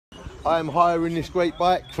I am hiring this great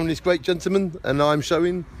bike from this great gentleman, and I'm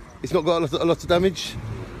showing it's not got a lot of damage.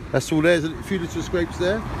 That's all. There's a few little scrapes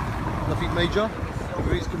there, nothing major.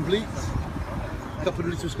 It's complete. A couple of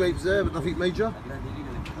little scrapes there, but nothing major.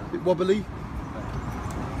 A bit wobbly.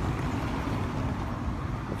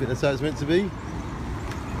 I think that's how it's meant to be.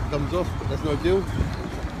 Comes off, but that's no deal.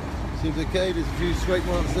 Seems okay. There's a few scrape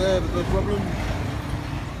marks there, but no problem.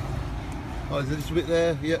 Oh, there's a little bit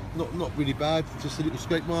there. Yeah, not really bad. Just a little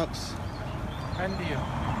scrape marks. And here.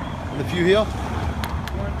 And a few here.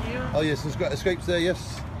 One here. Oh yes, some scrapes there.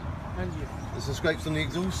 Yes. And here. There's some scrapes on the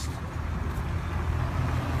exhaust.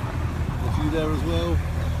 A few there as well.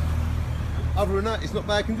 Other than that, it's not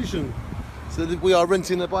bad condition. So we are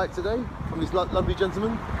renting a bike today from this lovely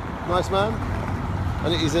gentleman, nice man,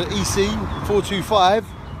 and it is an EC 425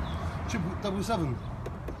 777.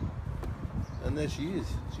 And there she is.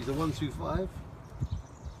 She's a 125.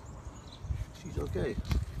 She's okay.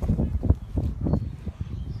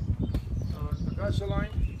 The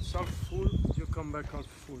gasoline is half full. You come back half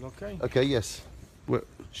full, okay? Okay, yes.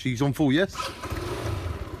 She's on full, yes?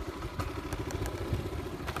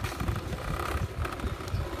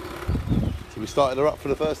 So we started her up for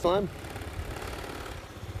the first time.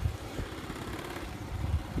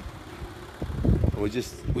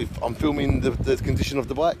 I'm filming the condition of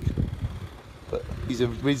the bike. But he's a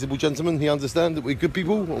reasonable gentleman. He understands that we're good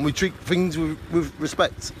people and we treat things with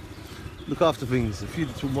respect. Look after things. A few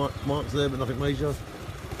little marks there, but nothing major.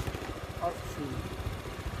 Half full.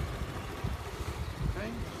 Okay?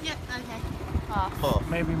 Yep, okay. Half. Half.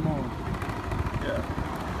 Maybe more. Yeah.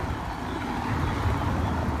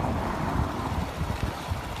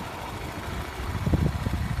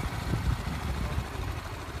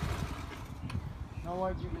 Now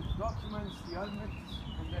I give you the documents, the helmet,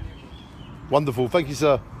 and then you go. Wonderful. Thank you,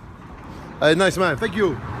 sir. Nice man. Thank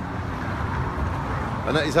you.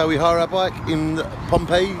 And that is how we hire our bike in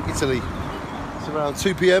Pompeii, Italy. It's around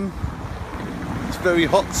 2 p.m. It's very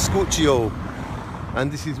hot, scorchio.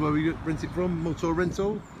 And this is where we rent it from, Motor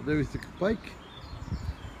Rental. There is the bike.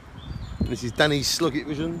 And this is Danny's Slug-It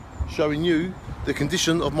Vision, showing you the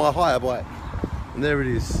condition of my hire bike. And there it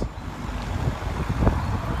is.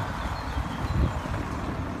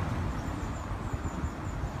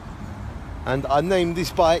 And I named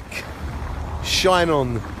this bike Shine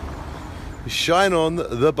On. Shine on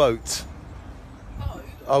the boat.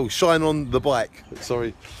 Oh, shine on the bike.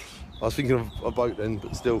 Sorry. I was thinking of a boat then,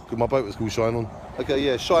 but still, because my boat was called Shine On. Okay,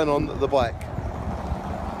 yeah, shine on the bike.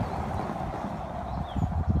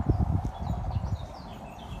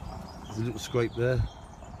 There's a little scrape there.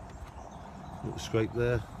 Little scrape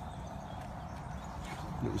there.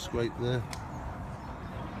 Little scrape there.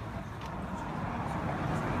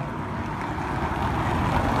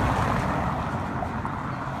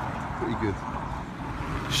 Pretty good.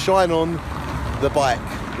 Shine on the bike,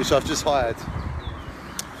 which I've just hired.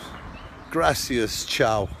 Gracias,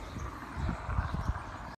 ciao.